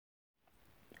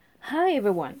Hi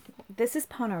everyone, this is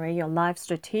Panare, your life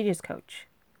strategist coach.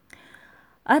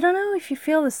 I don't know if you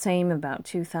feel the same about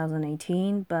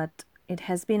 2018, but it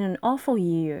has been an awful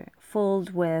year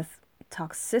filled with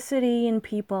toxicity in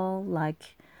people,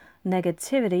 like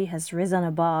negativity has risen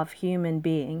above human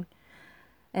being,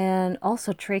 and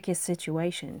also tricky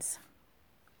situations.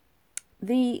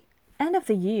 The end of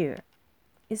the year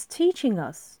is teaching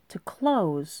us to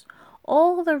close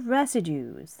all the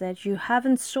residues that you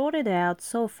haven't sorted out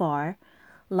so far,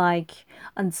 like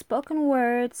unspoken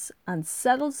words,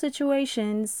 unsettled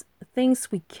situations,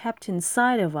 things we kept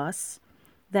inside of us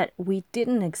that we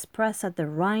didn't express at the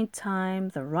right time,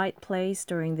 the right place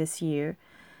during this year,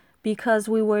 because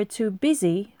we were too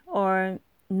busy or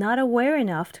not aware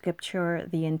enough to capture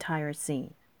the entire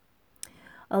scene.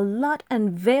 A lot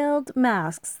unveiled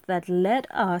masks that led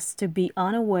us to be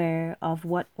unaware of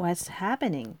what was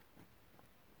happening.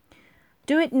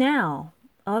 Do it now,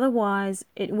 otherwise,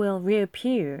 it will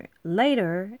reappear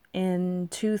later in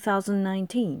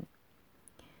 2019.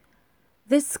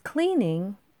 This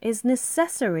cleaning is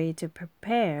necessary to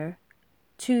prepare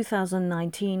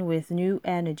 2019 with new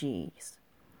energies.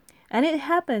 And it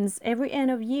happens every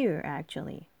end of year,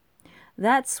 actually.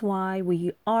 That's why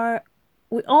we all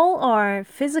are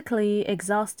physically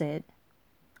exhausted.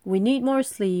 We need more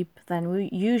sleep than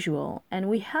usual, and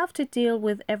we have to deal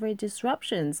with every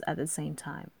disruptions at the same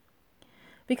time.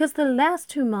 Because the last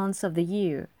 2 months of the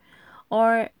year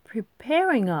are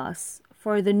preparing us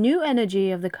for the new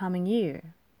energy of the coming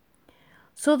year.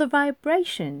 So the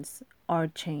vibrations are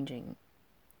changing,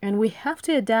 and we have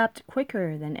to adapt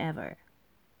quicker than ever.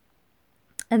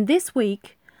 And this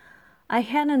week, I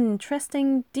had an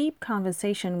interesting, deep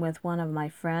conversation with one of my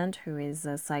friends who is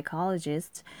a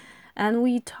psychologist, and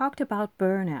we talked about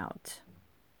burnout.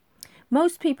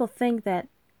 Most people think that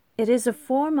it is a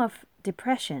form of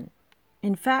depression.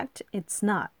 In fact, it's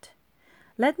not.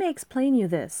 Let me explain you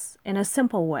this in a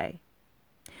simple way.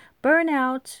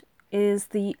 Burnout is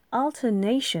the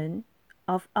alternation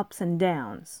of ups and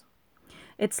downs.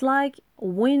 It's like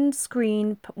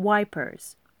windscreen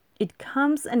wipers. It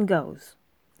comes and goes.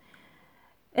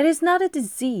 It is not a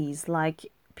disease unlike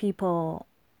people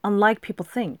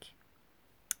think.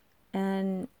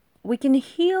 And we can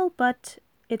heal, but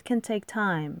it can take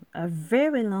time, a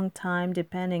very long time,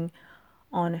 depending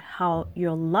on how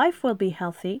your life will be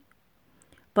healthy,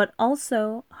 but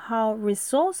also how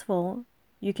resourceful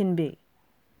you can be.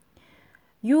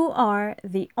 You are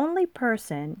the only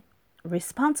person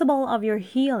responsible of your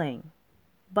healing,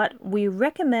 but we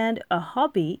recommend a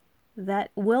hobby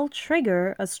that will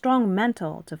trigger a strong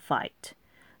mental to fight,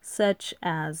 such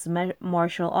as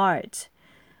martial arts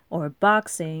or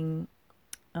boxing,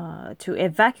 to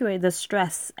evacuate the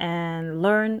stress and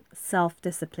learn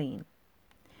self-discipline.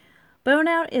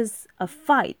 Burnout is a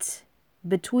fight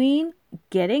between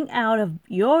getting out of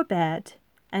your bed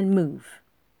and move,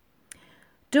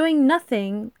 doing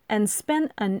nothing and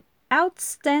spend an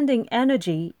outstanding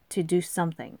energy to do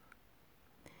something.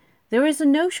 There is a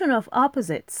notion of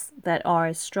opposites that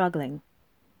are struggling.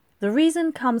 The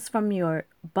reason comes from your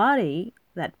body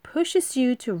that pushes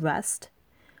you to rest,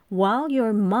 while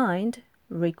your mind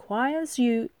requires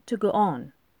you to go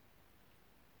on.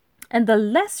 And the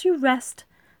less you rest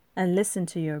and listen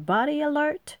to your body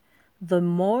alert, the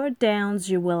more downs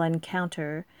you will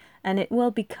encounter, and it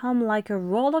will become like a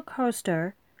roller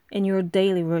coaster in your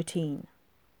daily routine.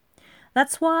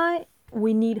 That's why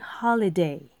we need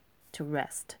holiday to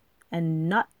rest and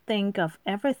not think of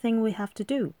everything we have to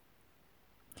do.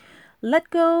 Let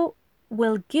go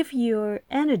will give your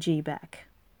energy back.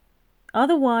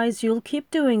 Otherwise, you'll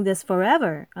keep doing this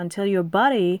forever until your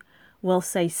body will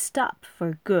say stop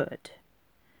for good.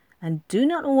 And do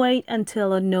not wait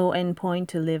until a no end point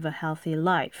to live a healthy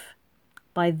life.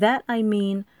 By that I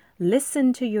mean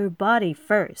listen to your body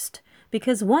first,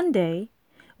 because one day,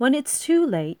 when it's too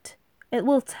late, it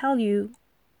will tell you,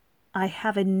 I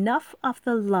have enough of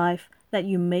the life that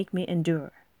you make me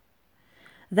endure.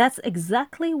 That's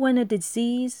exactly when a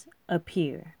disease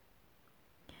appears.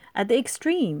 At the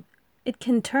extreme, it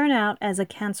can turn out as a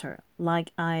cancer,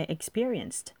 like I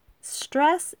experienced.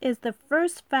 Stress is the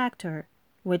first factor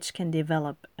which can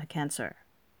develop a cancer.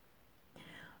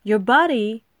 Your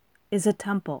body is a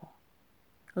temple.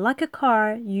 Like a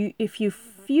car, if you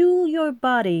fuel your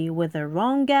body with the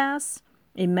wrong gas,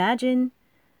 imagine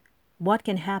what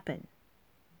can happen.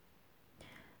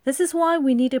 This is why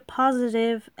we need a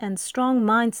positive and strong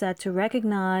mindset to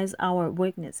recognize our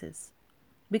weaknesses,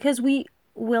 because we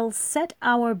will set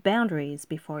our boundaries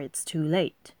before it's too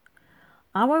late.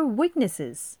 Our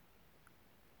weaknesses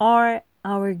are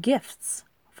our gifts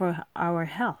for our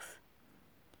health.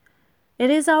 It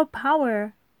is our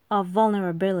power of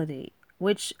vulnerability,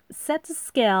 which sets a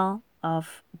scale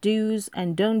of do's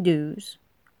and don't do's,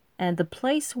 and the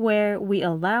place where we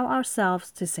allow ourselves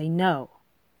to say no.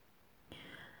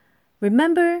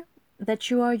 Remember that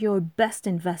you are your best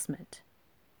investment.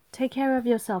 Take care of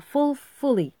yourself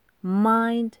fully,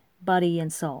 mind, body,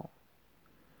 and soul.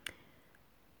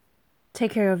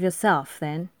 Take care of yourself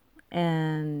then,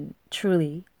 and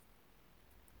truly,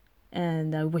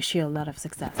 and I wish you a lot of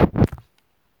success.